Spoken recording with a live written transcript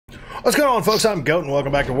What's going on, folks? I'm Goat, and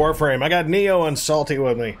welcome back to Warframe. I got Neo and Salty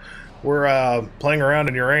with me. We're playing around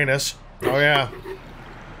in Uranus. Oh yeah.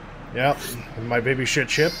 Yep. My baby shit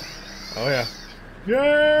ship. Oh yeah.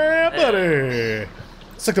 Yeah, buddy.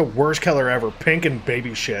 It's like the worst color ever. Pink and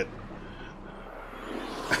baby shit.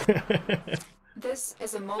 This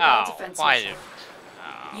is a mobile defense mission.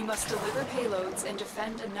 You must deliver payloads and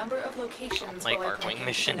defend a number of locations like while Arc-Wing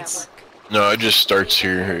missions. No, it just starts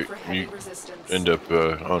here. You end up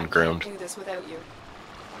on ground. Do this without you.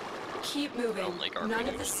 Keep moving. Like None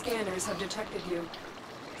of the scanners have detected you.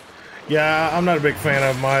 Yeah, I'm not a big fan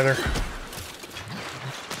of them either.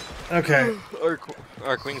 Okay.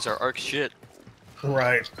 Arc-Wings are arc shit.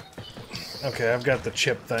 Right. Okay, I've got the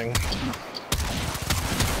chip thing.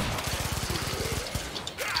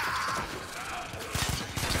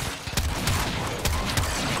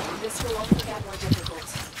 This will only get more difficult.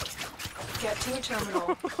 Get to a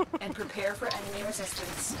terminal and prepare for enemy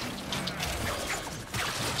resistance.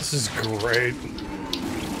 This is great.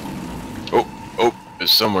 Oh,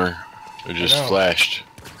 it's somewhere. It just flashed.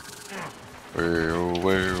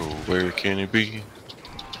 Where can it be?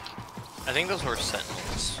 I think those were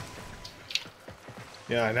sentinels.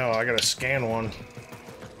 Yeah, I know. I gotta scan one.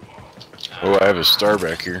 Oh, I have a star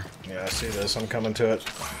back here. Yeah, I see this. I'm coming to it.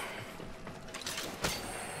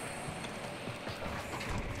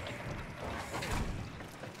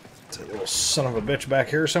 It's a little son of a bitch back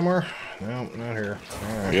here somewhere. No, not here.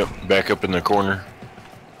 Right. Yep, back up in the corner.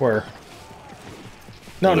 Where?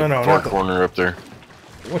 No, the no, far not corner up there.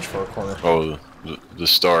 Which far corner? Oh, the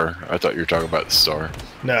star. I thought you were talking about the star.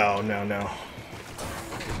 No, no, no.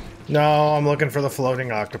 No, I'm looking for the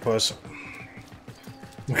floating octopus.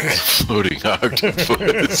 Floating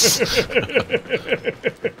octopus.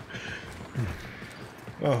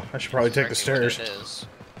 Oh, I should probably take the stairs. It is.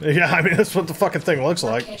 Yeah, I mean, that's what the fucking thing looks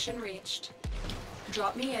like. Location reached.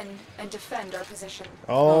 Drop me in and defend our position.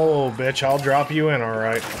 Oh, bitch, I'll drop you in,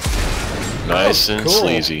 alright. Nice and cool.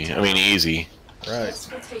 sleazy. I mean, easy. Right. This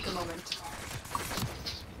will take a moment.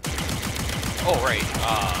 Oh, right.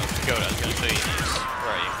 Goat, I was gonna show you these.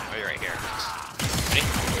 Where are you? Oh, you're right here.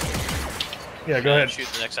 Ready? Yeah, go ahead. Shoot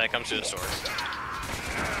the next guy comes through the store.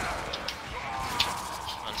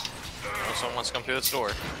 Come on. Oh, someone wants to come through the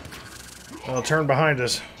store. Well, turn behind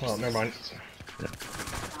us. Well, never mind.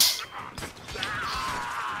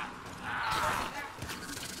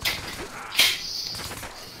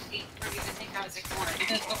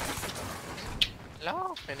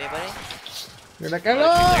 Hello? Anybody? You're like, hello,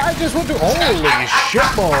 I just went to... Holy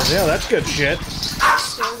shit balls. Yeah, that's good shit.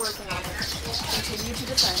 Still working on it. Continue to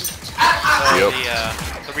defend.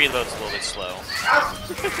 The reload's a little bit slow.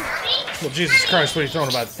 Well, Jesus Christ, what are you throwing,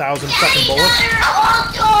 about 1,000 fucking bullets?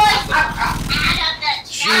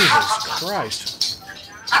 Jesus Christ.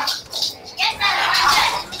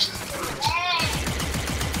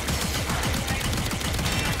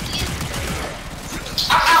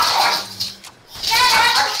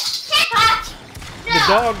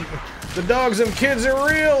 The dogs and kids are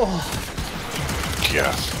real.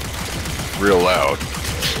 Yeah. Real loud.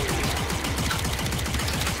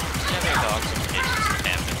 Yeah, dogs and kids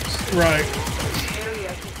happens. Right.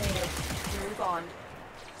 Area completed. Move on.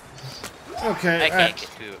 Okay. I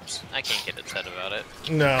can't get upset about it.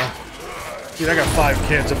 No. Dude, I got 5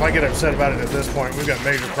 kids. If I get upset about it at this point, we've got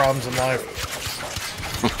major problems in life.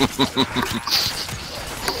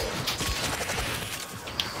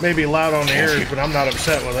 Maybe loud on the ears, but I'm not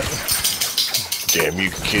upset with it. Damn you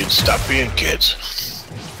kids, stop being kids.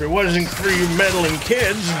 If it wasn't for you meddling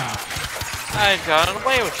kids... I've gotten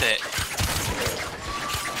away with it.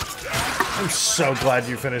 I'm so glad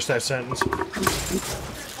you finished that sentence.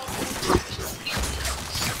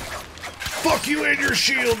 Fuck you and your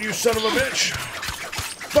shield, you son of a bitch!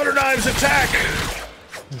 Butter knives attack!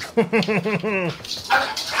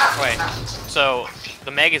 Wait, so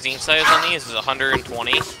the magazine size on these is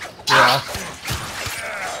 120? Yeah.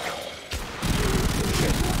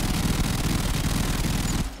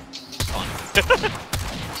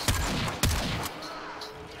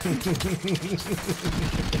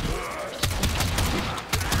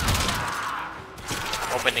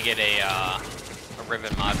 Hoping to get a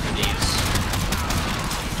ribbon mod for these.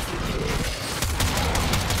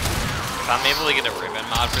 If I'm able to get a ribbon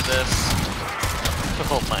mod for this, the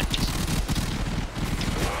whole thing.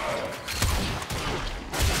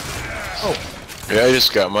 Oh. Yeah, I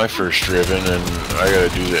just got my first ribbon, and I gotta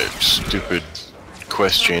do that stupid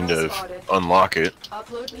quest chain to unlock it.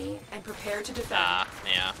 Upload me and prepare to defend.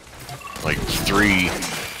 Yeah. Like three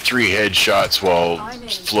headshots while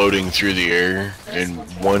floating through the air in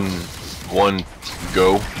one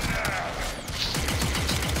go.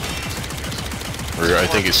 Or I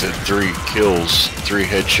think it said 3 kills, 3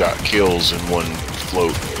 headshot kills in 1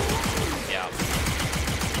 float. Yeah.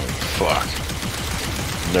 Fuck.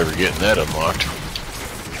 Never getting that unlocked.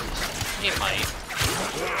 You might.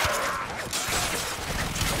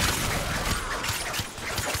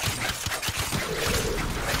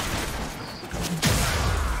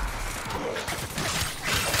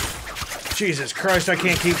 Jesus Christ, I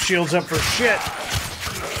can't keep shields up for shit.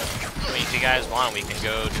 I mean, if you guys want, we can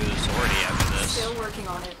go do the sortie after this. Still working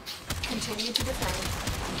on it. Continue to defend.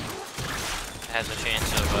 It has a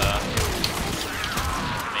chance of,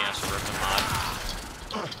 making us a rip mod.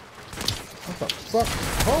 What the fuck?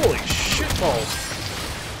 Holy shit balls.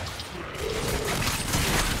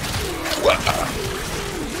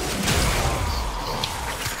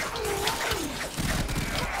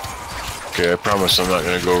 Okay, I promise I'm not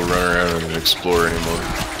gonna go run around and explore anymore.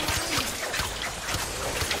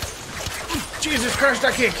 Jesus Christ,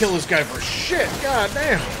 I can't kill this guy for shit. God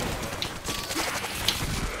damn.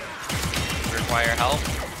 Require help?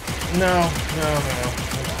 No.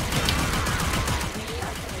 We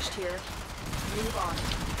are finished here. Move on.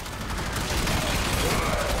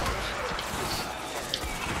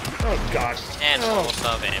 Oh god. And almost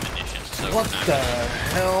out of ammunition, so What we're not the gonna...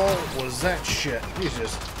 hell was that shit?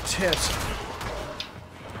 Jesus tits.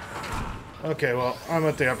 Okay, well, I'm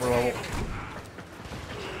at the upper level.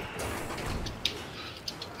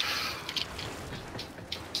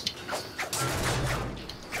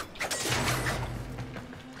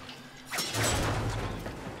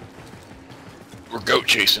 We're goat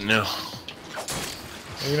chasing now.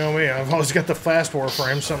 You know me, I've always got the fast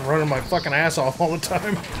Warframe, so I'm running my fucking ass off all the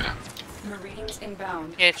time. Marines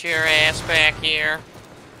inbound. Get your ass back here.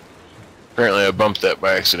 Apparently I bumped that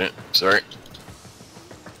by accident. Sorry.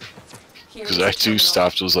 Here Because is I the too terminal.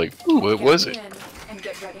 stopped, was like, ooh, what was Get it? in and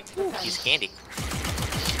get ready to defend. He's candy.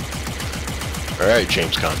 Alright,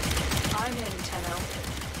 James Conn. I'm in, Tenno.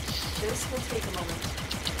 This will take a moment.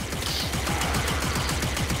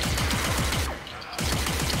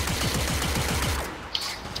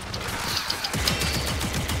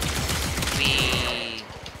 Wee.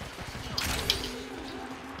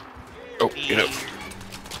 Oh, get up.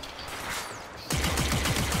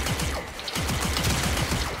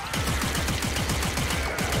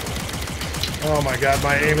 Oh my god,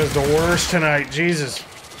 my aim is the worst tonight. Jesus.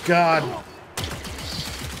 God.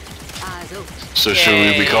 So should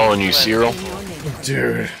we be calling you Cyril?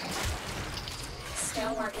 Dude.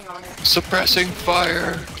 Still working on it. Suppressing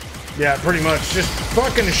fire. Yeah, pretty much. Just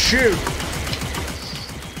fucking shoot.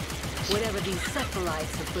 Whatever these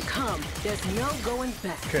satellites have become, there's no going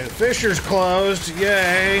back. Okay, the fissure's closed.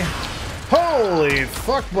 Yay. Holy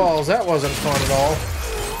fuck balls, that wasn't fun at all.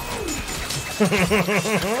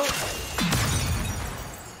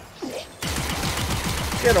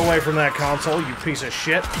 Get away from that console, you piece of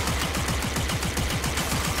shit.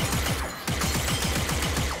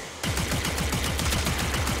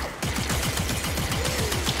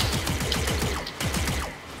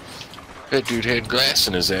 That dude had glass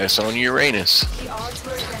in his ass on Uranus. The odds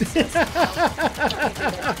were against us.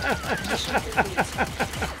 Mission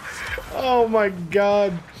complete. Oh my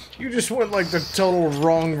god. You just went like the total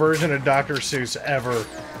wrong version of Dr. Seuss ever.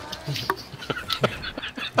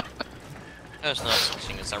 There's no such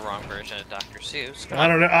thing as a wrong version of Dr. Seuss. Come I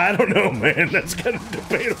on. don't know, man. That's kind of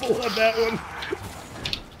debatable on that one.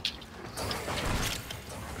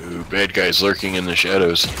 Ooh, bad guys lurking in the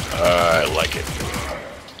shadows. I like it.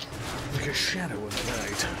 Like a shadow in the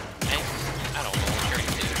night. I don't know what you're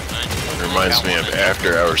gonna do. Reminds me of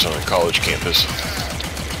after hours on a college campus.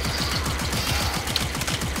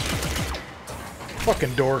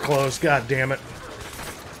 Fucking door closed, god damn it.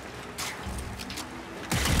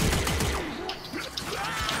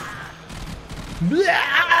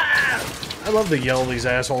 I love the yell these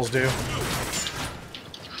assholes do.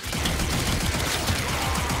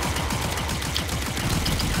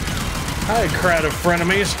 Hi, crowd of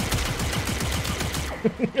frenemies. The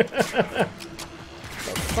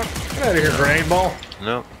fuck? Get out of here, grenade ball.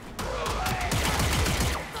 No.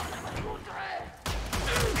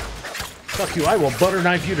 Fuck you, I will butter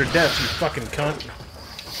knife you to death, you fucking cunt.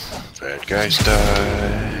 Bad guys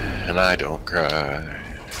die, and I don't cry.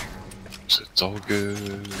 'Cause it's all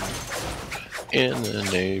good in the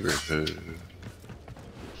neighborhood.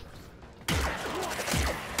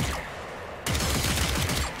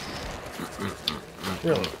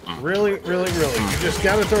 Really? Really? Really? Really? You just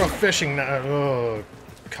gotta throw a fishing knife. Oh,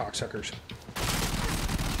 cocksuckers.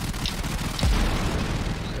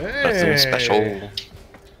 Hey! Nothing special.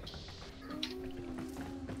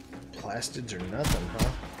 Plastids or nothing, huh?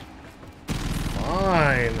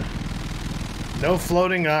 Fine. No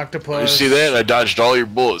floating octopus. You see that? I dodged all your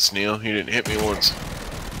bullets, Neil. You didn't hit me once.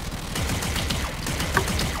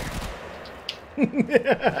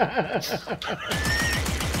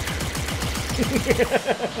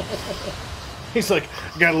 He's like,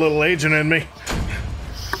 got a little agent in me.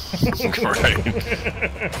 Right.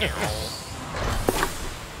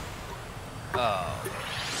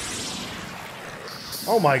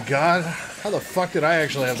 Oh my god. How the fuck did I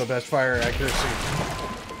actually have the best fire accuracy?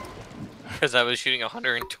 Because I was shooting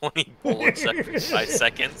 120 bullets every 5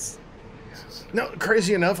 seconds. No,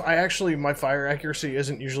 crazy enough, my fire accuracy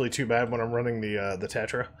isn't usually too bad when I'm running the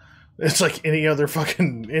Tetra. It's like any other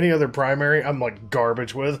primary, I'm like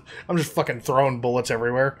garbage with. I'm just fucking throwing bullets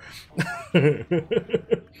everywhere.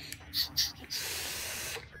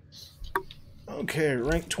 Okay,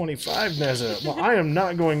 rank 25 Neza. Well, I am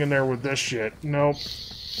not going in there with this shit. Nope.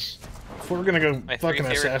 If we're gonna go fucking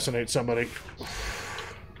assassinate somebody.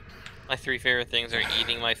 My 3 favorite things are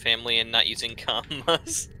eating my family and not using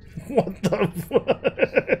commas. What the fuck?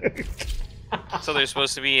 So there's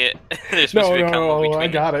supposed to be a comma between. I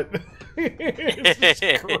got it.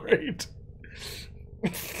 It's great.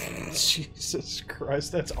 Jesus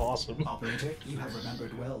Christ, that's awesome. Operator, you have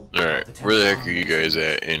remembered well. Alright, where the heck are you guys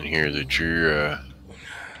at in here that you're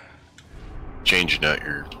changing out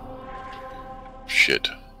your shit?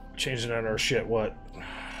 Changing out our shit, what?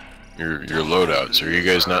 Your loadouts. Are you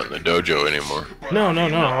guys not in the dojo anymore? No,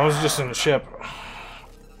 I was just in the ship.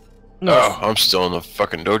 No. Oh, I'm still in the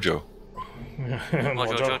fucking dojo. Mojo.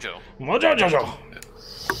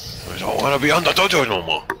 I don't want to be on the dojo no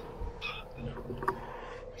more.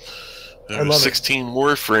 I was 16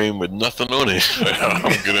 Warframe with nothing on it. I'm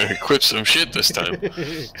gonna equip some shit this time.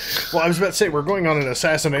 Well, I was about to say, we're going on an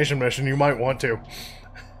assassination mission. You might want to.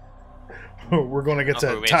 We're going to get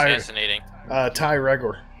to Ty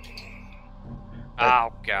Regor.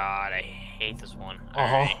 Oh god, I hate this one.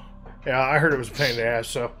 Yeah, I heard it was a pain in the ass,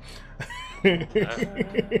 so...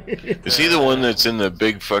 Is he the one that's in the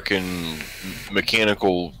big fucking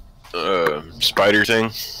mechanical spider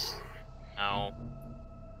thing? No.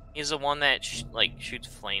 He's the one that shoots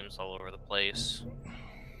flames all over the place.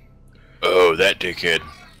 Oh, that dickhead.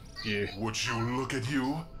 Yeah. Would you look at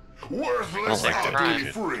you? Worthless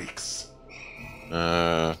ugly freaks!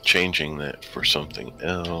 Changing that for something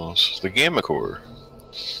else. The Gamma Core.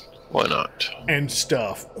 Why not? And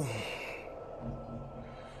stuff.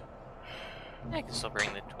 I can still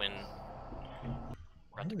bring the twin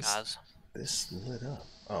replicas. This lit up.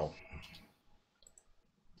 Oh.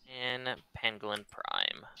 And Pangolin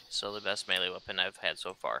Prime. Still the best melee weapon I've had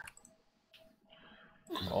so far.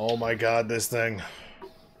 Oh my god, this thing.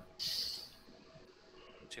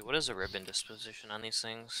 See, what is the ribbon disposition on these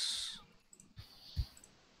things?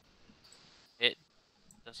 It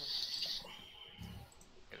doesn't.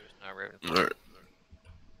 There's no ribbon. Alright.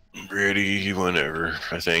 Ready whenever,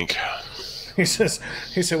 I think. He said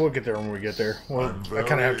we'll get there when we get there. Well, I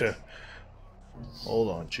kind of have to... Hold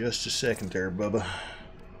on just a second there, Bubba.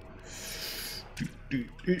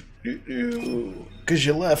 Because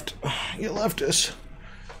you left us.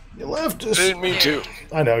 You left us. Me too.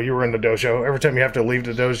 I know, you were in the dojo. Every time you have to leave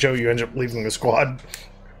the dojo, you end up leaving the squad.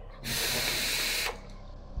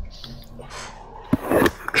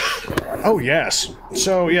 Oh, yes.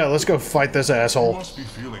 So, yeah, let's go fight this asshole. You must be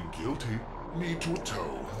feeling guilty. Me to a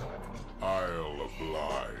toe. I'll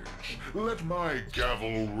oblige. Let my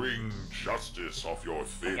gavel wring justice off your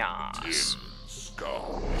thin tin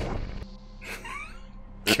skull.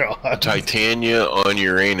 God. Titania on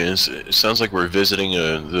Uranus. It sounds like we're visiting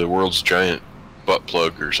the world's giant butt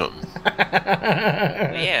plug or something.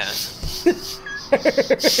 Yeah.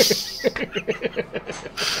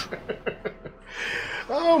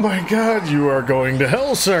 Oh my god, you are going to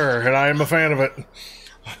hell, sir, and I am a fan of it.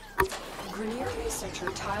 Grenier researcher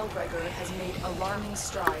Tyle Gregor has made alarming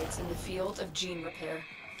strides in the field of gene repair.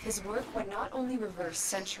 His work would not only reverse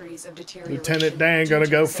centuries of deterioration, Lieutenant Dan gonna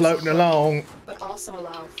go floating along, but also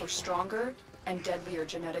allow for stronger and deadlier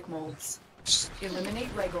genetic molds.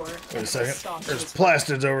 Eliminate Regor. Wait a second. There's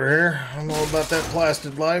plastids over here. I know about that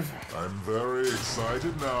plastid life. I'm very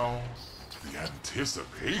excited now. The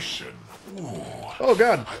anticipation. Ooh. Oh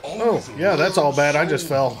god. Oh, yeah, that's all bad. I just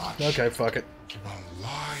fell. Okay, fuck it. A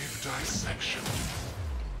live dissection.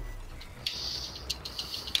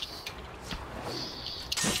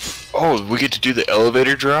 Oh, we get to do the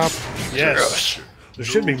elevator drop? Yes. There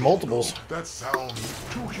should be multiples. That sounds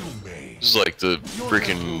too humane. This is like the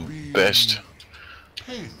freaking best.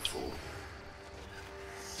 Painful.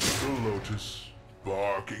 The Lotus,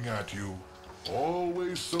 barking at you.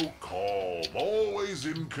 Always so calm, always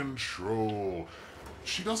in control.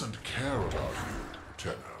 She doesn't care about you,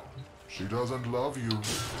 Tenno. She doesn't love you.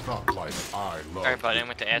 Not like I love Alright, buddy, the I'm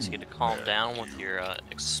going to ask you to calm men. down with your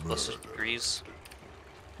explicit degrees.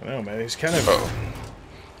 I know, man. He's kind of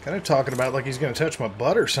talking about like he's gonna touch my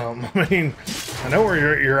butt or something. I mean, I know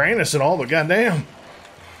we're Uranus and all, but goddamn.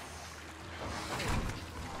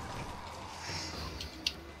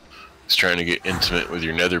 He's trying to get intimate with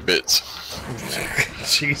your nether bits.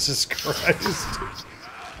 Jesus Christ.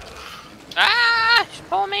 Ah! She's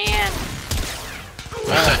pulling me in!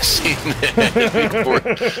 I've seen that before.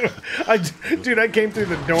 Dude, I came through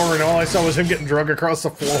the door and all I saw was him getting drug across the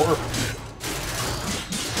floor.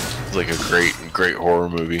 It's like a great horror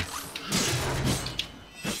movie.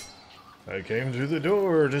 I came through the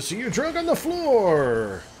door to see you drug on the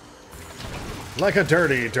floor. Like a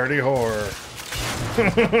dirty, dirty whore.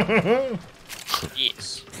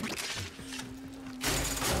 Yes.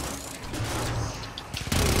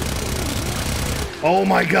 Oh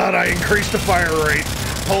my god, I increased the fire rate.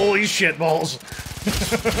 Holy shit balls.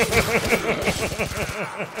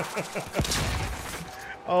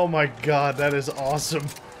 Oh my god, that is awesome.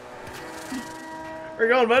 Where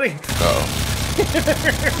you going, buddy? Uh-oh.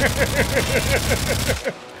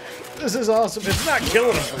 This is awesome. It's not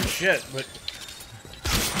killing him for shit, but...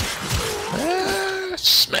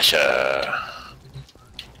 Smasher. Oh,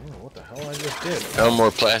 what the hell I just did? Found more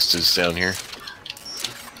plastids down here.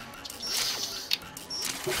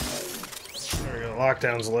 There we go.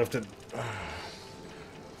 Lockdown's lifted.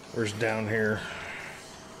 Where's down here?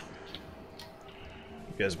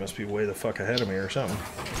 You guys must be way the fuck ahead of me or something.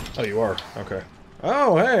 Oh, you are. Okay.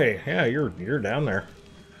 Oh, hey. Yeah, you're down there.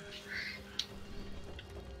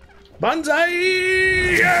 Banzai!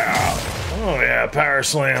 Yeah! Oh, yeah, power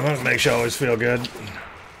slam. That makes you always feel good.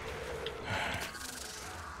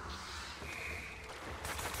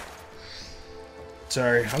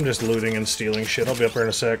 Sorry, I'm just looting and stealing shit. I'll be up there in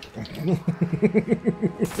a sec. Are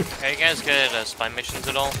you guys good at spy missions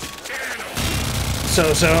at all? So.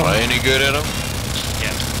 Am I any good at them?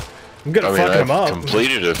 Yeah. I'm good at I mean, fucking I've them up.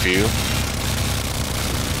 completed a few.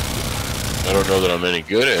 I don't know that I'm any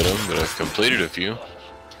good at them, but I've completed a few.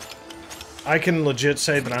 I can legit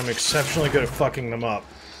say that I'm exceptionally good at fucking them up.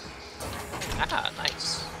 Ah,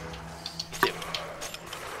 nice.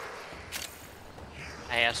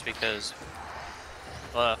 I asked because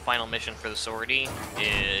the final mission for the sortie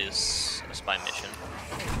is a spy mission.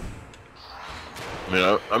 I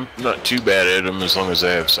mean, I'm not too bad at them as long as I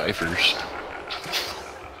have ciphers.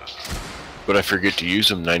 But I forget to use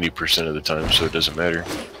them 90% of the time, so it doesn't matter.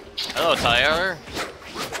 Hello, Tyler.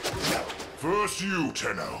 First you,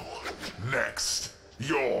 Tenno. Next,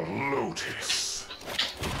 your Lotus.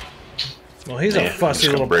 Well, he's a Man, fussy I'm just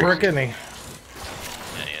little gonna break. prick, isn't he?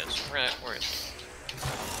 Yeah, he is. Where is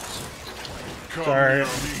Come Sorry. near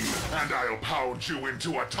me, and I'll pound you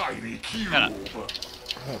into a tiny cube. Shut up.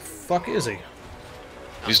 Oh, fuck is he?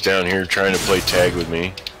 He's down here trying to play tag with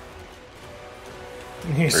me.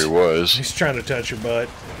 Or he He's was. trying to touch your butt.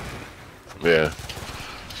 Yeah.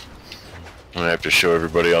 I'm gonna have to show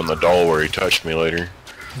everybody on the doll where he touched me later.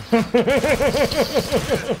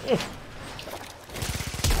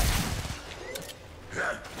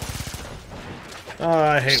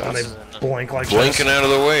 I hate when they blink like Blinking this. out of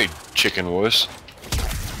the way, chicken wuss.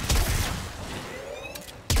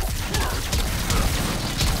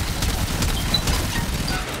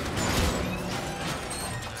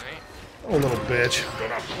 Oh, little bitch.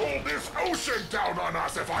 Gonna pull this ocean down on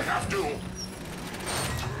us if I have to.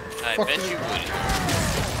 I Fuck bet you. you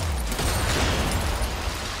would.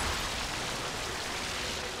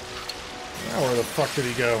 Now where the fuck did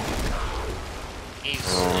he go? He's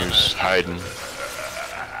Oh, in he's hiding.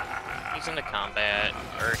 he's into combat,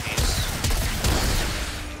 or he's.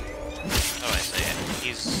 How do I say it?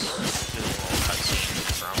 He's doing a little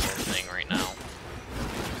cutscene rumble thing right now.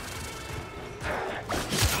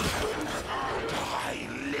 Die,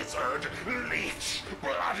 lizard, leech,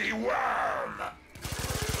 bloody worm.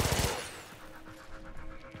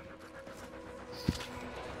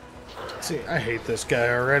 See, I hate this guy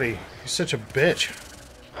already. He's such a bitch.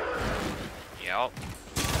 Yup.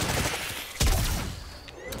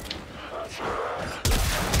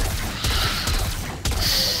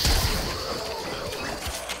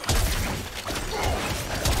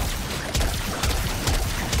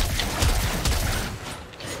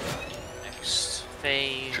 Next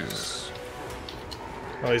phase.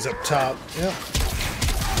 Oh, he's up top. Yep.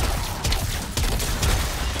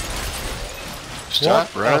 Stop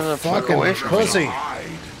What running a the fuck fucking away from me. pussy. Hide.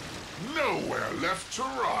 Nowhere left to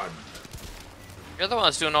run. You're the one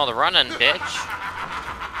that's doing all the running, bitch.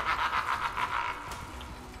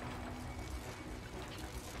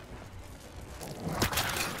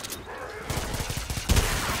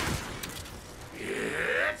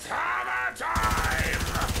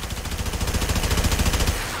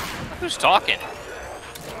 Who's talking?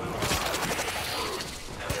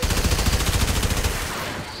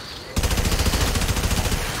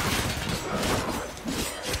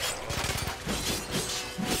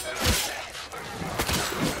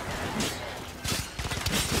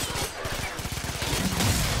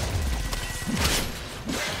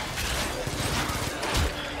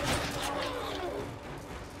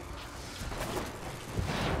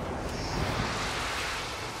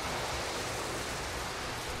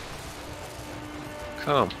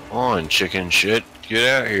 Come on, chicken shit. Get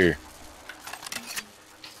out here.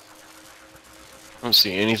 I don't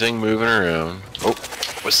see anything moving around. Oh,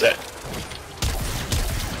 what's that?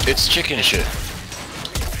 It's chicken shit.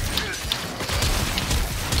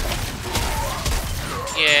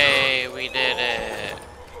 Yay, we did it.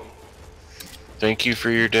 Thank you for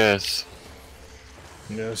your death.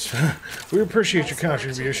 Yes. We appreciate your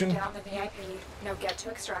contribution. Down the VIP. Now get to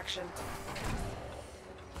extraction.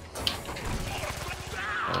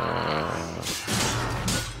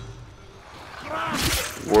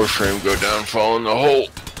 Warframe go down, fall in the hole.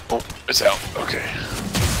 Oh, it's out. Okay.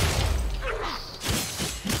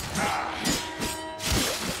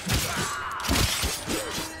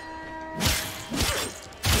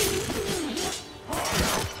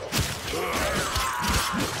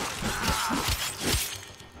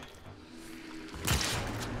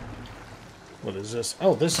 What is this?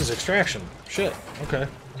 Oh, this is extraction. Shit. Okay.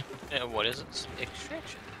 What is it?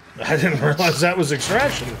 Extraction. I didn't realize that was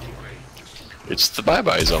extraction. It's the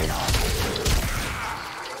bye-bye zone.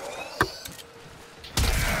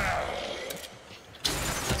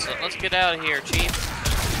 Let's get out of here, Chief.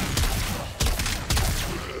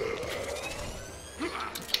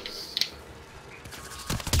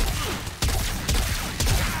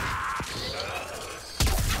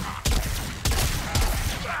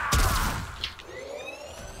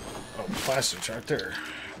 Oh, plastics right there.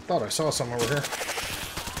 I thought I saw some over here.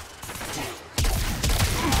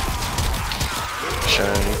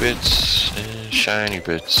 Shiny bits and shiny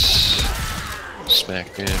bits.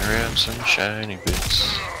 Smacking around some shiny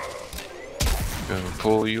bits. Gonna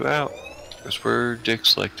pull you out. Cause we're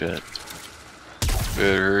dicks like that.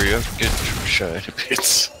 Better hurry up and get some shiny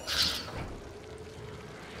bits.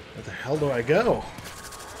 Where the hell do I go?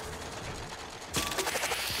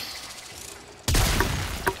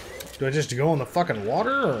 Do I just go in the fucking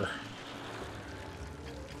water, or?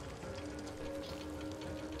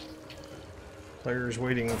 Players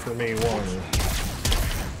waiting for me, one.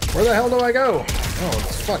 Where the hell do I go? Oh,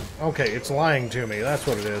 it's fuck. Okay, it's lying to me. That's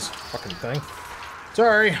what it is. Fucking thing.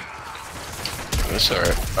 Sorry. That's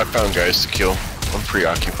alright. I found guys to kill. I'm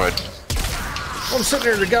preoccupied. I'm sitting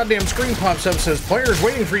there, the goddamn screen pops up, says, players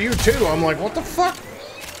waiting for you too. I'm like, what the fuck?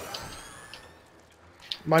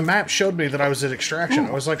 My map showed me that I was at extraction.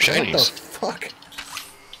 I was like, what the fuck?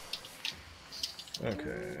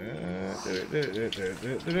 Okay.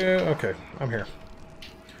 Okay, I'm here.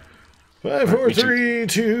 5, 4, 3,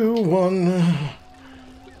 2, 1. They won't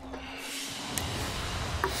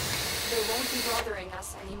be bothering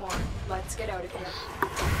us anymore. Let's get out of here.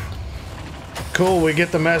 Cool, we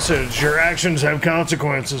get the message. Your actions have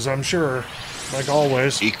consequences, I'm sure. Like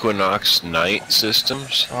always. Equinox night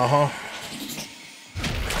systems? Uh-huh.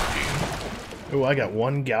 Ooh, I got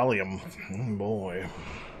 1 gallium. Oh, boy.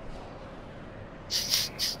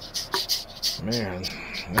 Man,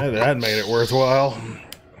 that made it worthwhile.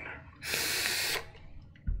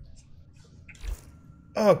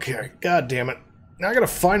 Okay, god damn it. Now I gotta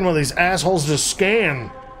find one of these assholes to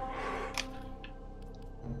scan.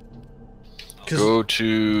 Go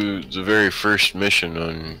to the very first mission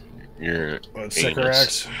on your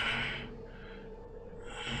Sycorax.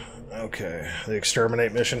 Okay, the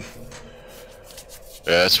exterminate mission.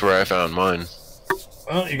 Yeah, that's where I found mine.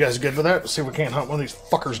 Well, you guys good with that? See if we can't hunt one of these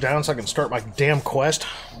fuckers down so I can start my damn quest.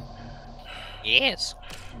 Yes.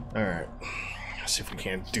 Alright. See if we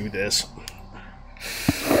can't do this.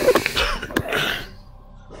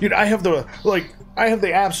 Dude, I have the, I have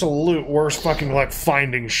the absolute worst fucking,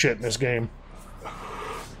 finding shit in this game.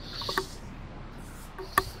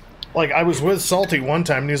 Like, I was with Salty one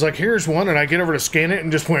time, and he's like, here's one, and I get over to scan it, and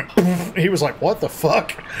just went, he was like, what the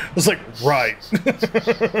fuck? I was like, right.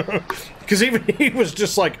 Because even he was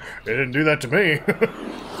just like, they didn't do that to me.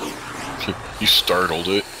 You startled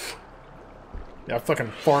it. Yeah, I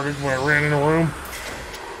fucking farted when I ran in a room.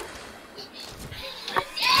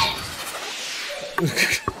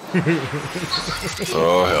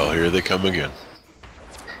 Oh, hell, here they come again.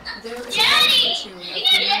 Daddy!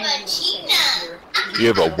 You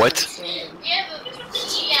have a what?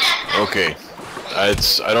 Okay. I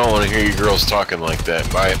don't want to hear you girls talking like that.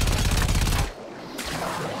 Bye.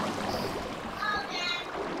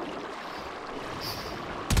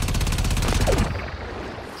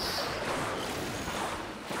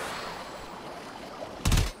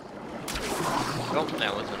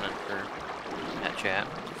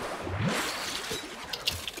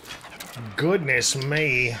 Goodness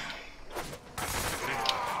me.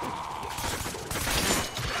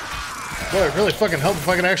 Boy, it really fucking helped if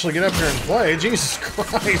I could actually get up here and play. Jesus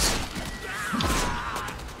Christ.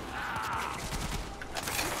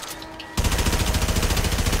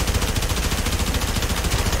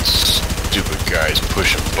 Stupid guys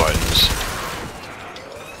pushing buttons.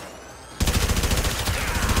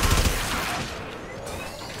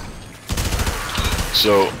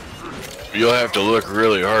 So, you'll have to look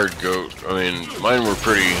really hard, Goat. I mean, mine were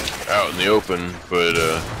pretty out in the open, but,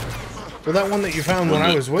 Well, that one that you found when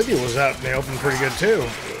I was with you was out in the open pretty good, too.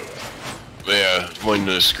 yeah, when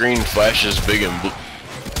the screen flashes big and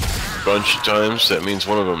bunch of times, that means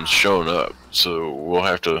one of them's shown up. So, we'll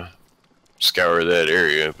have to scour that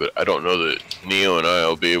area, but I don't know that Neo and I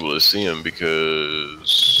will be able to see him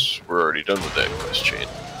because we're already done with that quest chain.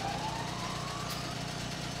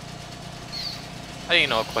 How do you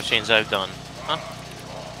know what quest chains I've done? Huh?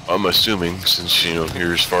 I'm assuming, since, you know,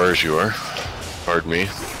 you're as far as you are. Pardon me.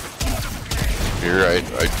 You're right.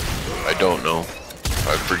 I don't know.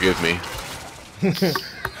 Forgive me.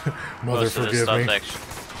 Mother, Most of this forgive me. stuff, actually.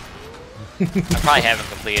 I probably haven't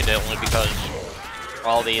completed it only because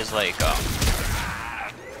all these, like,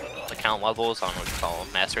 account levels, I don't know what you call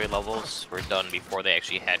them, mastery levels, were done before they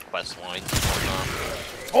actually had quest lines and whatnot.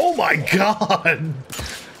 Oh my god!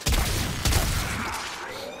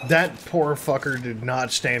 That poor fucker did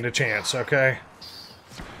not stand a chance, okay?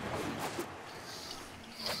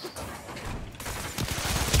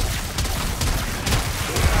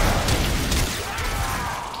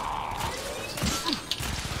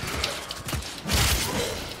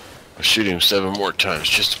 I'll shoot him 7 more times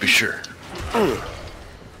just to be sure.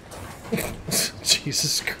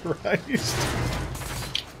 Jesus Christ.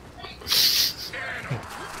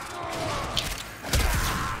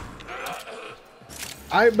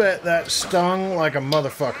 I bet that stung like a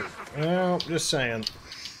motherfucker. Well, just saying.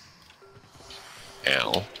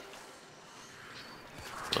 Ow.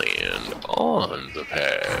 Land on the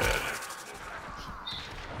pad.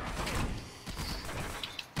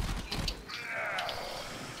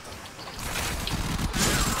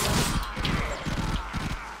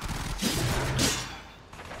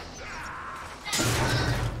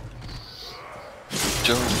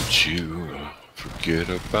 Don't you forget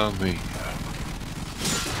about me.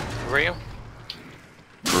 For real?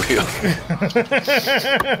 For real.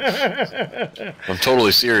 I'm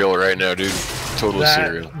totally serial right now, dude. Totally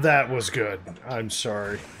serial. That was good. I'm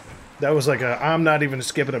sorry. That was like a, I'm not even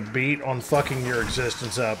skipping a beat on fucking your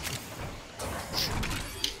existence up.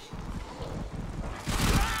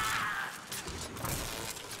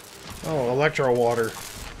 Oh, electro water.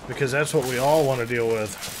 Because that's what we all want to deal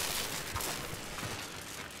with.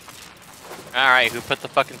 Alright, who put the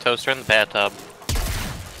fucking toaster in the bathtub?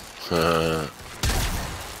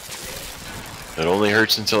 It only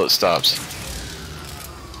hurts until it stops.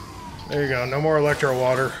 There you go. No more electro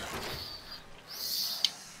water.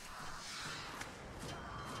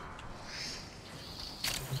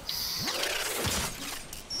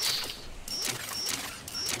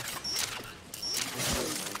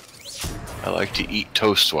 I like to eat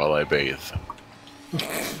toast while I bathe.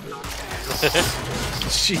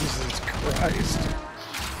 Jesus Christ.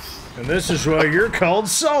 And this is why you're called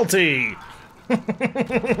salty. You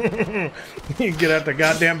get out the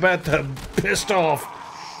goddamn bathtub pissed off.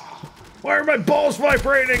 Why are my balls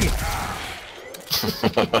vibrating?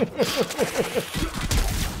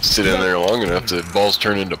 Sit in there long enough, the balls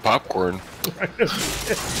turn into popcorn.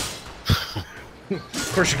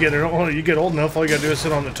 Of course, you get old enough, all you gotta do is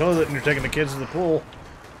sit on the toilet and you're taking the kids to the pool.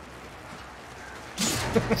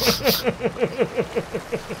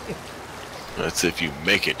 That's if you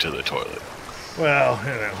make it to the toilet. Well,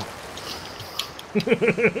 you know.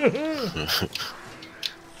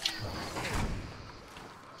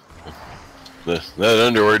 That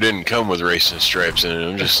underwear didn't come with racing stripes in it,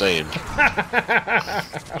 I'm just saying.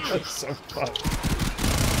 That's so funny.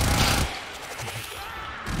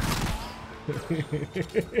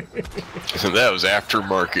 That was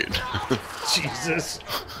aftermarket. Jesus.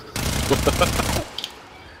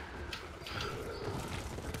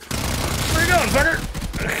 Where you going, fucker?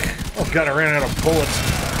 Oh god, I ran out of bullets.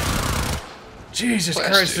 Jesus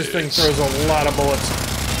Christ, this thing throws a lot of bullets.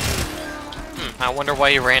 I wonder why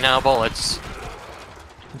you ran out of bullets.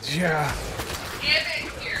 Yeah.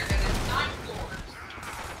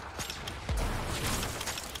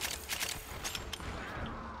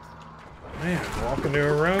 Man, walk into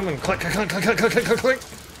a room and click, click, click, click, click, click, click, click.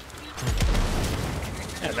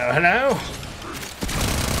 Hello, hello.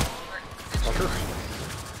 Fucker.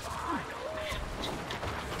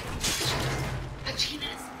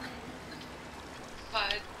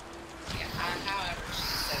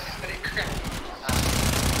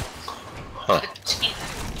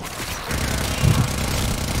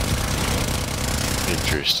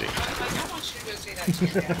 Interesting. I want you to go see that too.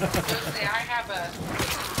 Say, I have a...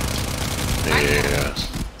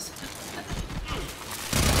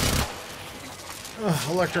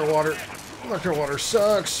 Ugh, electro water. Electro water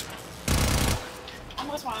sucks. I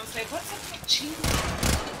almost want to say, what's up with cheese?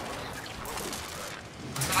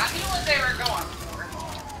 But I knew what they were going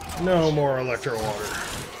for. No more electro water.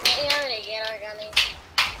 We already get our gummies.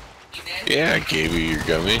 You did? Yeah, I gave you your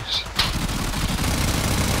gummies.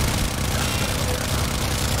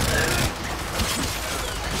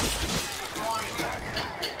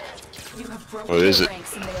 You have broken What is your it?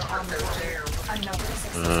 ranks and they are on the way. Another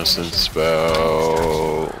successful Since mission.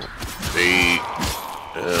 about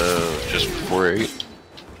 8, just before 8.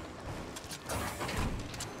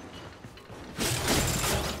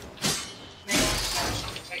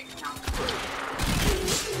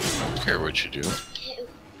 I don't care what you do.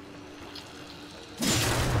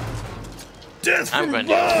 Death I'm from going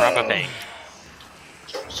to above! rob a bank.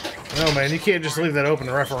 No, man, you can't just leave that open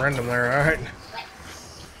to referendum there, alright?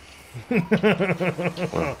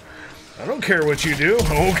 I don't care what you do.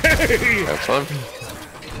 Okay. Have fun.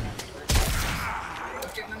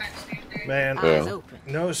 Man, Eyes Yeah. open.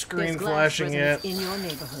 no screen There's glass flashing yet. residents in your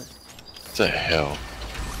neighborhood. What the hell?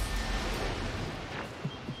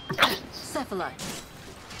 Cephalite.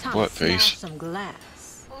 Time What to smash face? some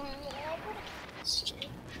glass.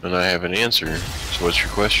 And I have an answer. So what's your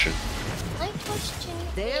question? My question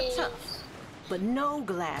They're is... tough, but no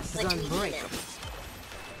glass is unbreakable.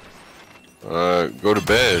 Go to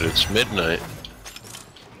bed. It's midnight.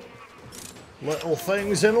 Little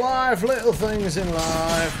things in life, little things in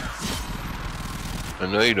life. I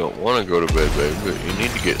know you don't want to go to bed, babe, but you need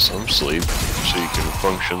to get some sleep so you can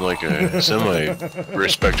function like a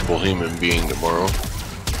semi-respectable human being tomorrow.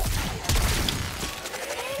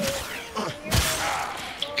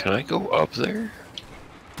 Can I go up there?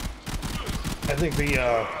 I think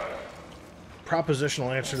the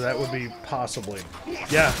propositional answer to that would be possibly.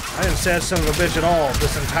 Yeah, I didn't say that son of a bitch at all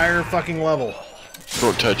this entire fucking level.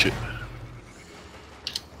 Don't touch it.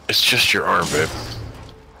 It's just your arm, babe.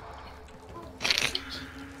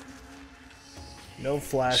 No It's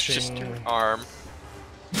just flashing. your arm.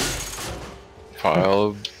 Pile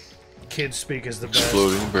of Kids speak is the best.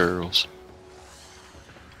 exploding barrels.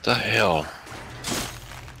 The hell?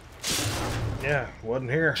 Yeah,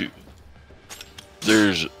 wasn't here. Dude,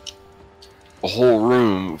 there's a whole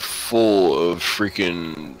room full of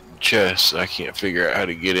freaking chests I can't figure out how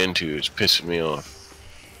to get into. It's pissing me off.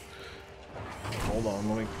 Hold on,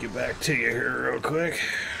 let me get back to you here real quick.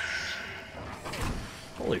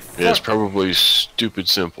 Holy fuck. Yeah, it's probably stupid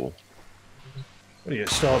simple. What are you,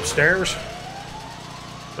 still upstairs?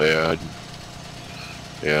 Yeah.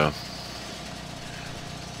 Yeah.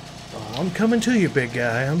 Oh, I'm coming to you, big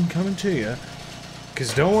guy. I'm coming to you.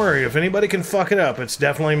 Because don't worry, if anybody can fuck it up, it's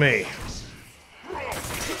definitely me.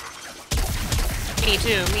 Me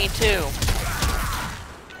too, me too.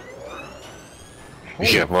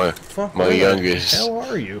 Holy Yeah, fuck, my where the youngest. hell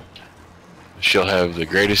are you? She'll have the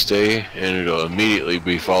greatest day, and it'll immediately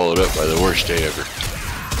be followed up by the worst day ever.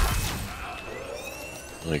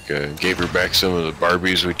 Like, gave her back some of the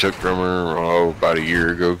Barbies we took from her, about a year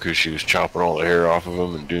ago, because she was chopping all the hair off of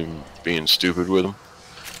them and being stupid with them.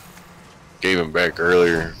 Gave them back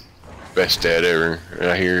earlier. Best dad ever. And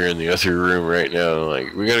I hear her in the other room right now,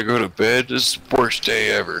 like, we gotta go to bed, this is the worst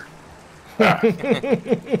day ever. Ah.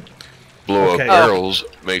 Blow Okay. up barrels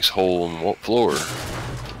makes hole in the floor.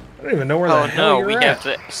 I don't even know where Oh the hell no, you're we at. have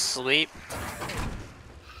to sleep.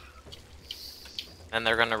 And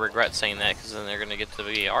they're gonna regret saying that because then they're gonna get to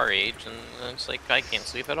be our age, and it's like I can't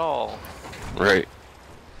sleep at all. Right.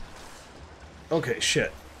 Okay,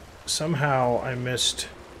 shit. Somehow I missed...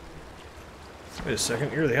 Wait a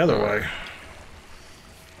second, you're the other way.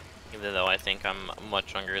 Even though I think I'm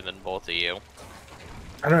much younger than both of you.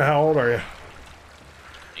 I don't know, how old are you?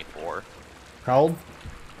 24. How old?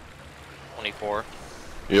 24.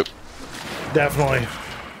 Yep. Definitely.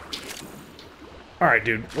 Alright,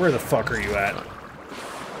 dude, where the fuck are you at?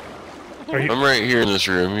 Are you... I'm right here in this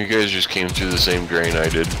room. You guys just came through the same drain I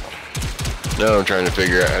did. Now I'm trying to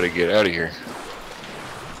figure out how to get out of here.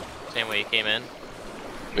 Same way you came in.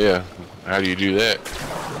 Yeah. How do you do that?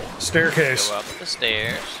 Staircase. Go up the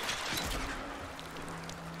stairs.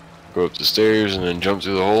 Go up the stairs and then jump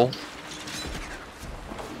through the hole?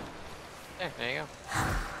 There you go.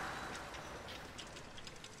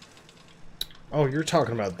 Oh, you're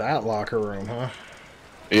talking about that locker room, huh?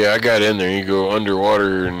 Yeah, I got in there. You go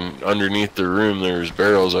underwater, and underneath the room there's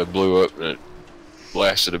barrels I blew up, and it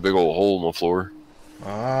blasted a big old hole in the floor.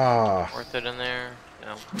 Ah. Worth it in there?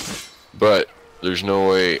 No. But there's no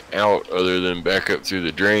way out other than back up through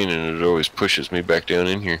the drain, and it always pushes me back down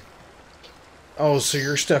in here. Oh, so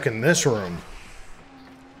you're stuck in this room.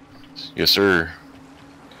 Yes, sir.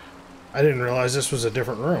 I didn't realize this was a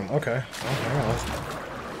different room. Okay.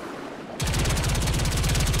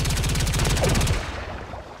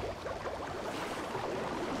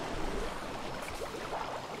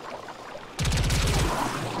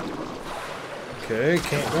 Okay,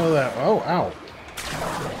 can't go that. Oh, ow.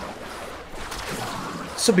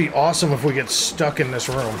 This would be awesome if we get stuck in this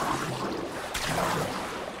room.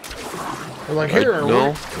 We're like, here,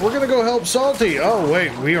 we're gonna go help Salty. Oh,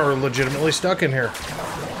 wait, we are legitimately stuck in here.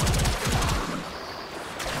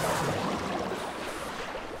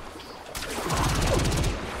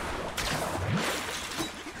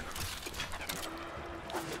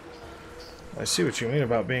 I see what you mean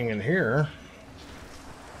about being in here.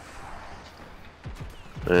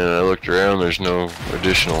 And I looked around, there's no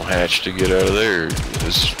additional hatch to get out of there.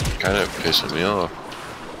 It's kind of pissing me off.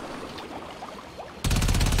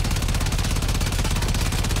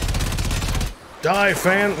 Die,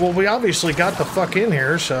 fan. Well, we obviously got the fuck in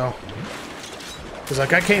here, so... Because,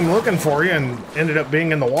 like, I came looking for you and ended up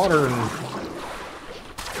being in the water and...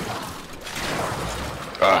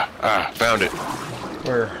 Found it.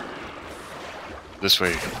 Where? This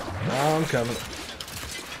way. Oh, I'm coming.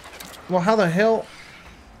 Well, how the hell...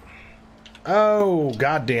 Oh,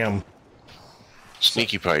 goddamn.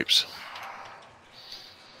 Sneaky pipes.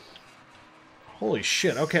 Holy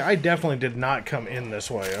shit. Okay, I definitely did not come in this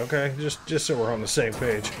way, okay? Just so we're on the same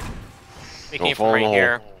page. They came from right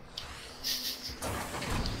here.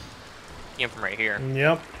 Came from right here.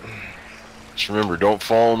 Yep. Just remember, don't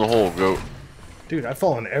fall in the hole, goat. Dude, I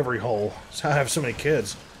fall in every hole. That's how I have so many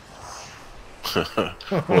kids.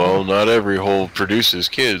 Well, not every hole produces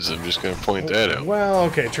kids. I'm just going to point that out. Well,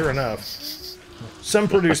 okay, true enough. Some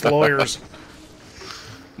produce lawyers.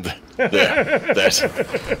 Yeah, that's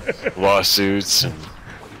lawsuits.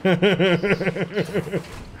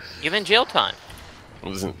 Even jail time.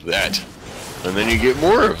 Wasn't that? And then you get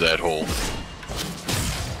more of that hole.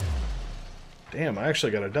 Damn, I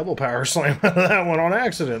actually got a double power slam out of that one on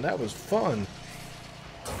accident. That was fun.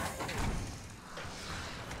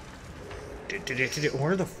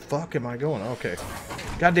 Where the fuck am I going? Okay.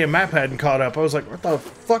 Goddamn map hadn't caught up. I was like, what the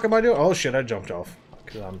fuck am I doing? Oh shit, I jumped off.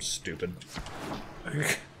 Because I'm stupid.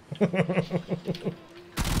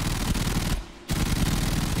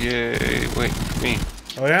 Yay, wait, me.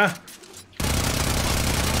 Oh yeah?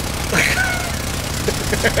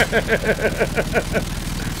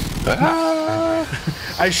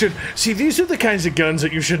 I should... See, these are the kinds of guns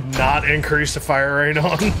that you should not increase the fire rate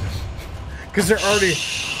on. Because they're already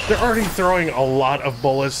throwing a lot of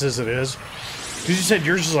bullets as it is. Because you said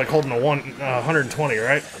yours is like holding a 120,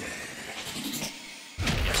 right?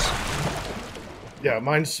 Yeah,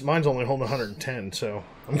 mine's only holding 110, so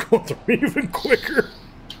I'm going through even quicker.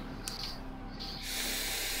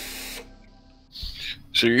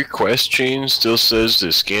 So your quest chain still says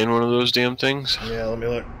to scan one of those damn things? Yeah, let me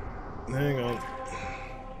look. Hang on.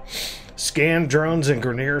 Scan drones and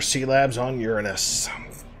Grenier Sea Labs on Uranus.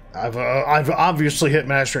 I've obviously hit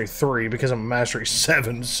Mastery 3 because I'm Mastery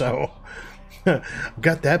 7, so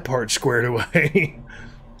got that part squared away.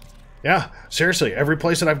 Yeah, seriously, every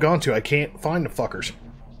place that I've gone to, I can't find the fuckers.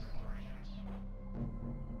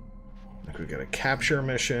 Like we got a capture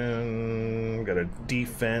mission, got a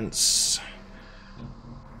defense,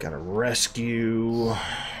 got a rescue,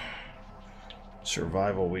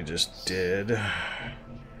 survival we just did.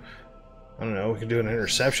 I don't know, we could do an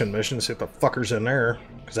interception mission, see if the fucker's in there,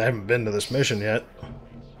 because I haven't been to this mission yet.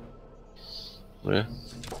 Yeah.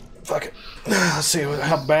 Fuck it. Let's see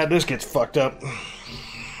how bad this gets fucked up.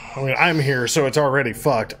 I mean, I'm here, so it's already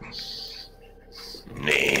fucked.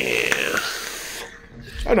 Nah.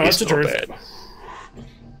 Oh no, that's the truth. Bad.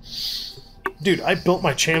 Dude, I built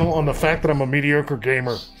my channel on the fact that I'm a mediocre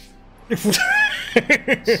gamer.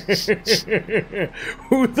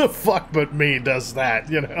 Who the fuck but me does that,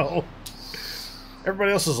 you know?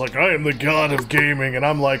 Everybody else is like, I am the god of gaming, and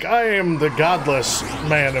I'm like, I am the godless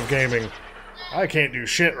man of gaming. I can't do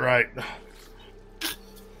shit right.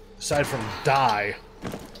 Aside from die.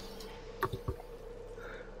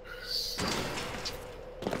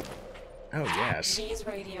 Oh, yes. These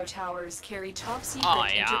radio towers carry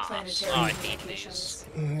top-secret interplanetary communications.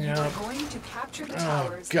 You are going to capture the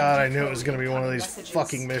towers. Oh, God, I knew it was going to be one of these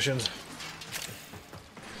fucking missions.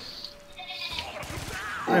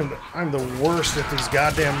 I'm the worst at these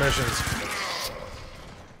goddamn missions.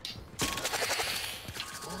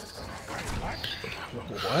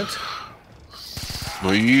 What?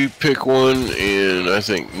 Well, you pick one, and I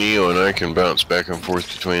think Neo and I can bounce back and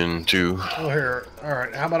forth between two. Well, here.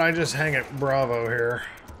 Alright, how about I just hang at Bravo here?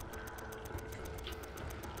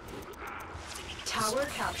 Tower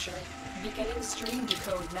captured. Beginning stream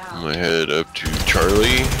decode I'm now. gonna head up to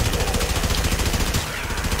Charlie.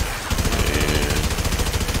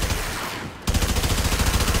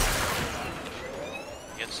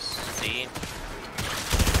 Gets C.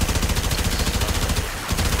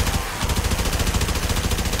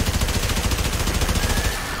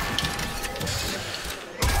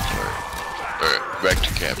 Alright, back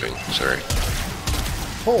to capping. Sorry.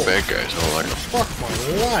 Holy Bad guys, I don't like them. fuck my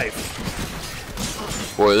life.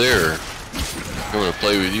 Boy, they're going to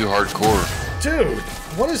play with you hardcore. Dude,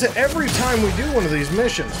 what is it every time we do one of these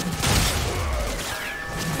missions?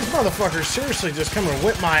 These motherfuckers seriously just come and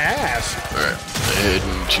whip my ass. Alright,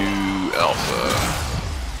 heading to Alpha.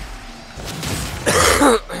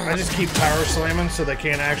 I just keep power slamming so they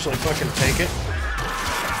can't actually fucking take it.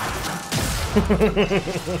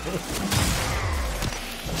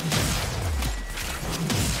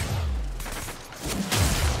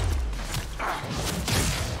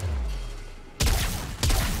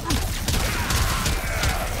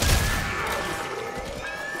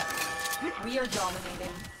 We are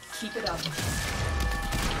dominating. Keep it up.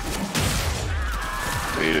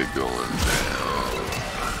 Beta going down.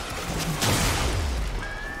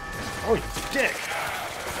 Oh, you dick.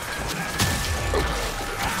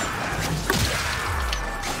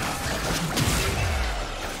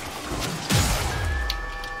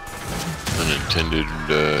 Unintended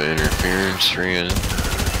interference ran.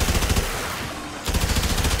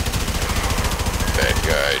 Bad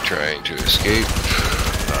guy trying to escape.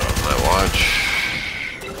 Not on my watch.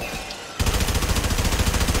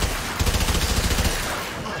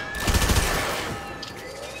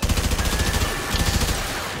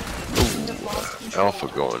 Ooh, Alpha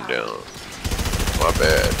going down. My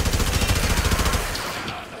bad.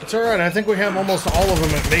 It's alright, I think we have almost all of them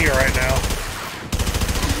at me right now.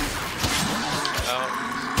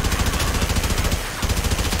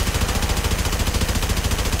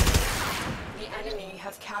 The enemy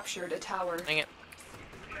have captured a tower. Dang it.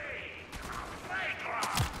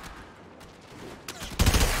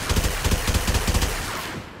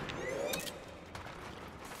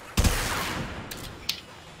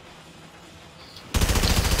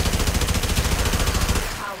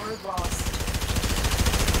 Tower lost.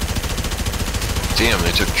 Damn,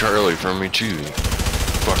 they took Charlie from me too.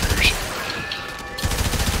 Fuckers.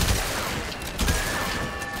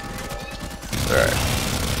 Alright,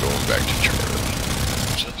 going back to Charlie.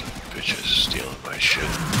 Sons of bitches stealing my shit.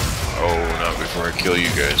 Oh, not before I kill you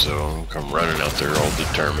guys though. I'll come running out there all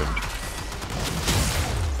determined.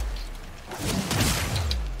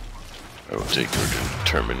 I will take your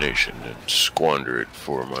determination and squander it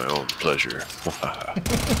for my own pleasure.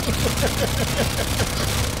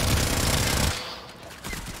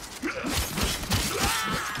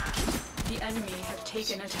 The enemy have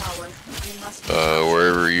taken a tower. We must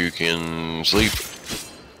Wherever you can sleep.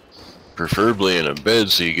 Preferably in a bed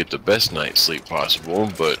so you get the best night's sleep possible,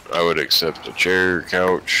 but I would accept a chair,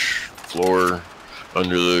 couch, floor,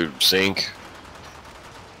 under the sink.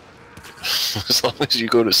 As long as you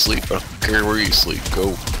go to sleep, I don't care where you sleep.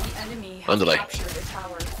 Go. The enemy have Underlay. captured a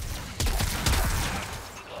tower.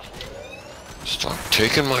 Stop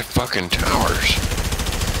taking my fucking towers.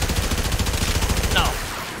 No.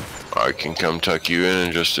 I can come tuck you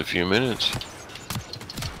in just a few minutes.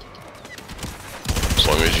 As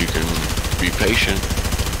long as you can be patient.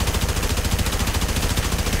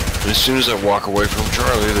 As soon as I walk away from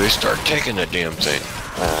Charlie, they start taking the damn thing.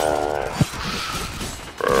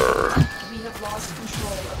 We have lost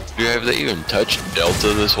control of the Do you have they even touched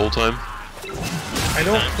Delta this whole time? I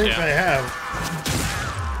don't think Yeah. they have.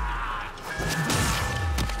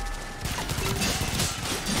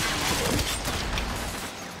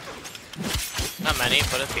 Not many,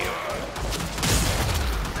 but a few.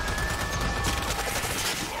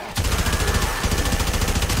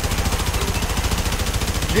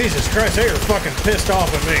 Jesus Christ, they are fucking pissed off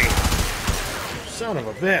at me. Son of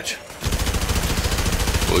a bitch.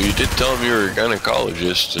 Well, you did tell them you were a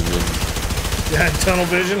gynecologist, and then You had tunnel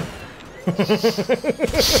vision? Who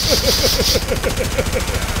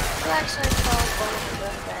actually called one of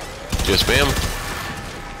them? yes, ma'am.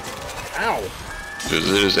 Ow. Because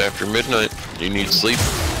it is after midnight. You need sleep.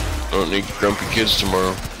 Don't need grumpy kids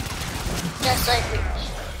tomorrow. Just like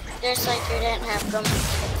you didn't have grumpy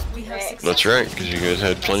kids. We have Right. That's right, because you guys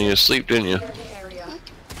had plenty of sleep, didn't you? the area.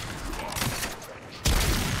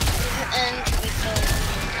 And because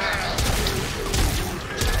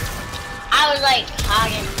I was like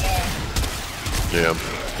hogging there. Yeah.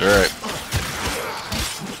 Alright.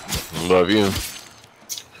 Love you.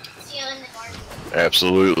 See you in the morning.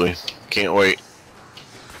 Absolutely. Can't wait.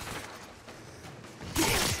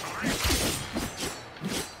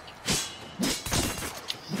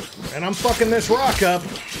 And I'm fucking this rock up.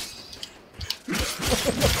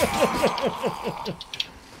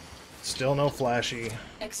 Still no flashy.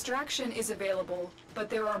 Extraction is available, but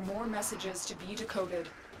there are more messages to be decoded.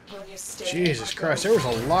 Will you stay? Jesus Christ, there was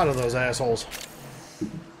a lot of those assholes.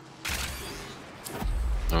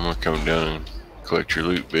 I'm gonna come down and collect your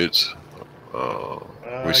loot bits.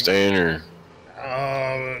 We staying or?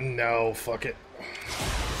 No, fuck it.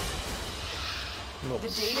 The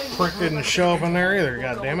data you Prick didn't collect show up in there either, will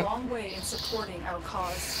go goddammit. a long way in supporting our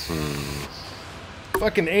cause.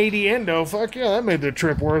 Fucking 80 endo, fuck yeah, that made the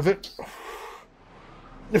trip worth it.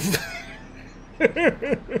 I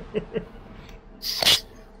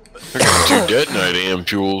got 2 detonite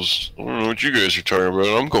ampules. I don't know what you guys are talking about.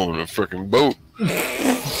 I'm going in a freaking boat.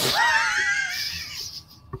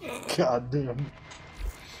 God damn.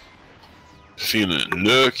 Feeling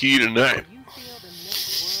lucky tonight.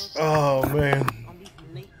 Oh man.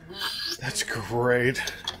 That's great.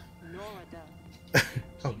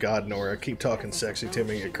 Oh god, Nora, keep talking sexy to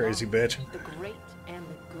me, you crazy bitch.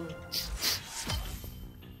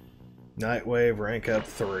 Nightwave, rank up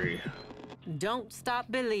 3. Don't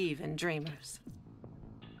stop believing, dreamers.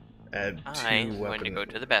 Add 2 I'm weapon. going to go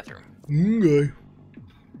to the bathroom. Okay.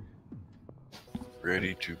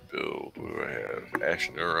 Ready to build. What do I have?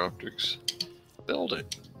 Ash Neural Optics. Build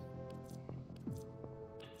it.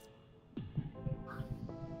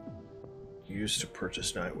 Used to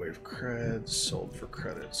purchase Nightwave creds, sold for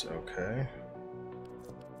credits, okay.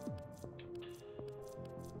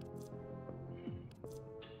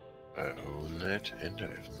 I own that and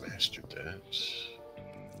I've mastered that.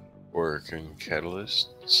 Working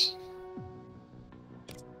catalysts.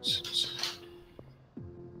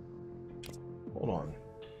 Hold on.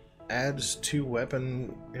 Adds 2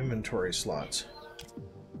 weapon inventory slots.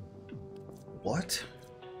 What?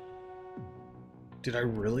 Did I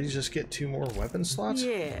really just get 2 more weapon slots?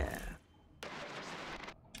 Yeah.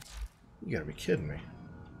 You gotta be kidding me.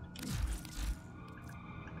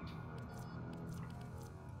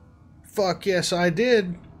 Fuck yes, I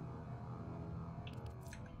did.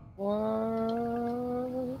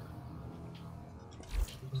 What?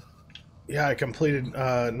 Yeah, I completed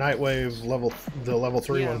Nightwave the level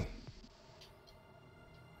 3 one.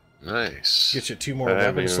 Nice. Get you 2 more I haven't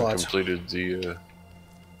weapon even slots. completed the.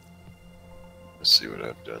 Let's see what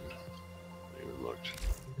I've done. I haven't even looked.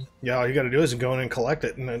 Yeah, all you gotta do is go in and collect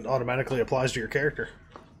it, and it automatically applies to your character.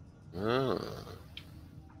 Ah.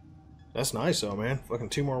 That's nice, though, man. Fucking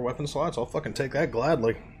 2 more weapon slots. I'll fucking take that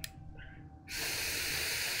gladly.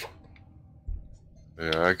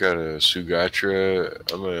 Yeah, I got a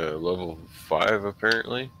Sugatra. I'm a level 5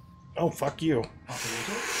 apparently. Oh, fuck you.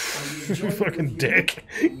 Operator, are you enjoying Fucking the review? dick.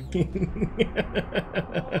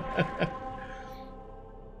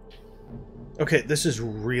 Okay, this is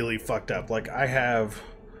really fucked up. Like, I have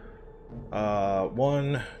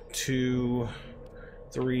 1, 2,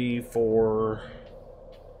 3, 4,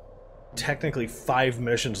 technically 5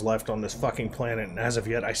 missions left on this fucking planet, and as of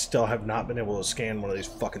yet, I still have not been able to scan one of these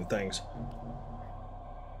fucking things.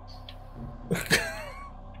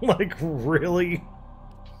 Like, really?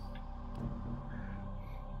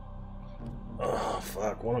 Oh,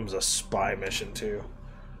 fuck. One of them's a spy mission, too.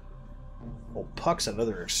 Well, Puck's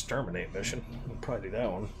another exterminate mission. I'll probably do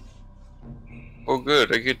that one. Oh,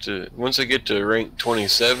 good. I get to once I get to rank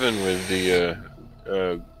 27 with the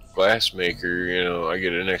glass maker. You know, I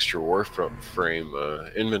get an extra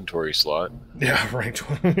Warframe inventory slot. Yeah, right.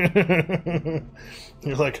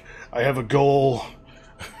 You're like, I have a goal.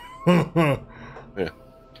 Yeah.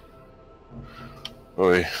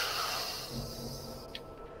 Boy.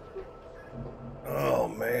 Oh,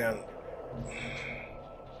 man.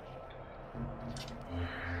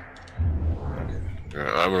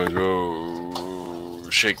 I'm gonna go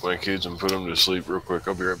shake my kids and put them to sleep real quick.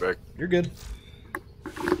 I'll be right back. You're good.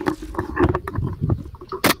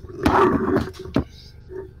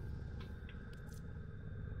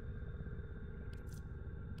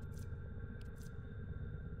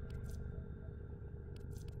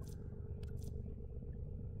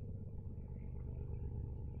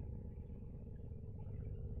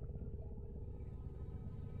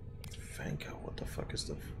 Fanko, what the fuck is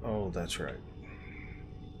the... Oh, that's right.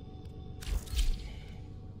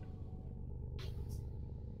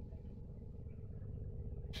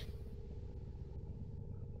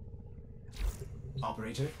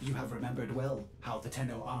 Operator, you have remembered well how the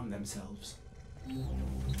Tenno arm themselves.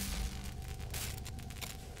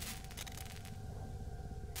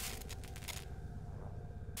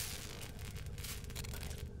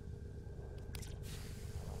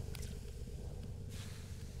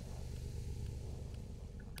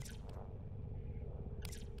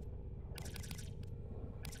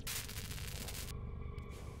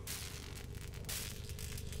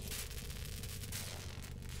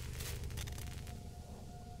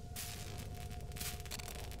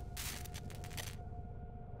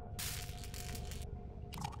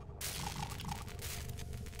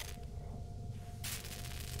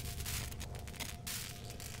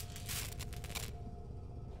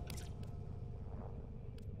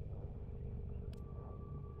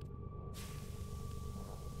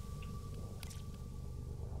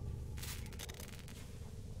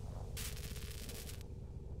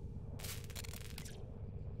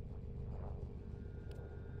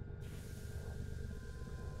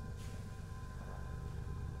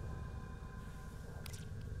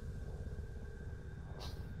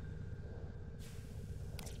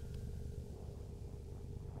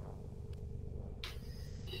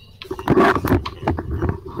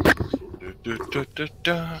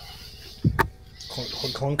 Du-du-du-du. Clunk,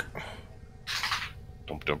 clunk, clunk.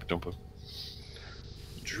 Dump, dump, dump.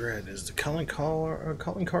 Dread is the calling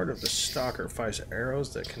card of the stalker. Fires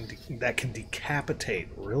arrows that can decapitate.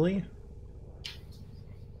 Really?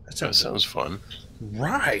 That sounds fun.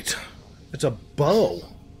 Right. It's a bow.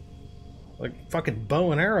 Like fucking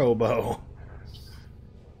bow and arrow bow.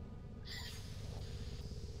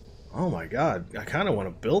 Oh my god. I kind of want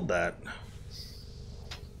to build that.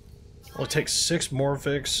 Well, it takes 6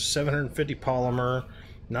 morphics, 750 polymer,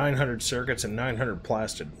 900 circuits, and 900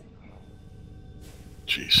 plastid.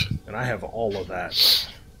 Jeez. And I have all of that.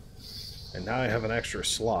 And now I have an extra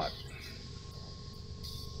slot.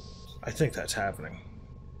 I think that's happening.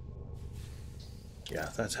 Yeah,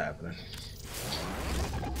 that's happening.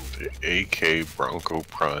 The AK Bronco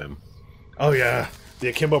Prime. Oh yeah, the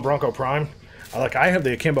Akimbo Bronco Prime. I have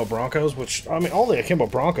the Akimbo Broncos, which, I mean, all the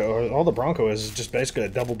Bronco is just basically a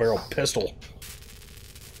double-barrel pistol.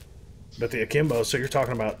 But the Akimbo, so you're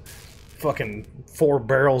talking about fucking 4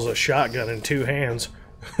 barrels of shotgun in 2 hands.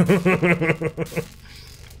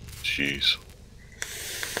 Jeez.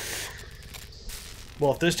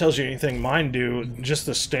 Well, if this tells you anything, mine do, just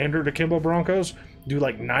the standard Akimbo Broncos do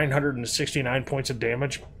like 969 points of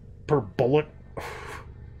damage per bullet.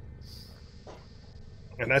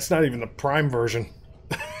 And that's not even the prime version.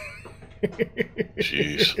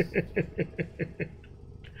 Jeez.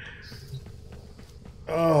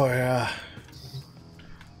 Oh, yeah.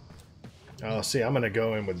 Oh, see, I'm going to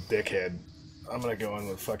go in with Dickhead. I'm going to go in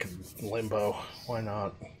with fucking Limbo. Why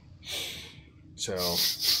not? So,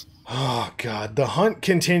 oh, God. The hunt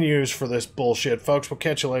continues for this bullshit. Folks, we'll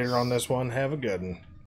catch you later on this one. Have a good one.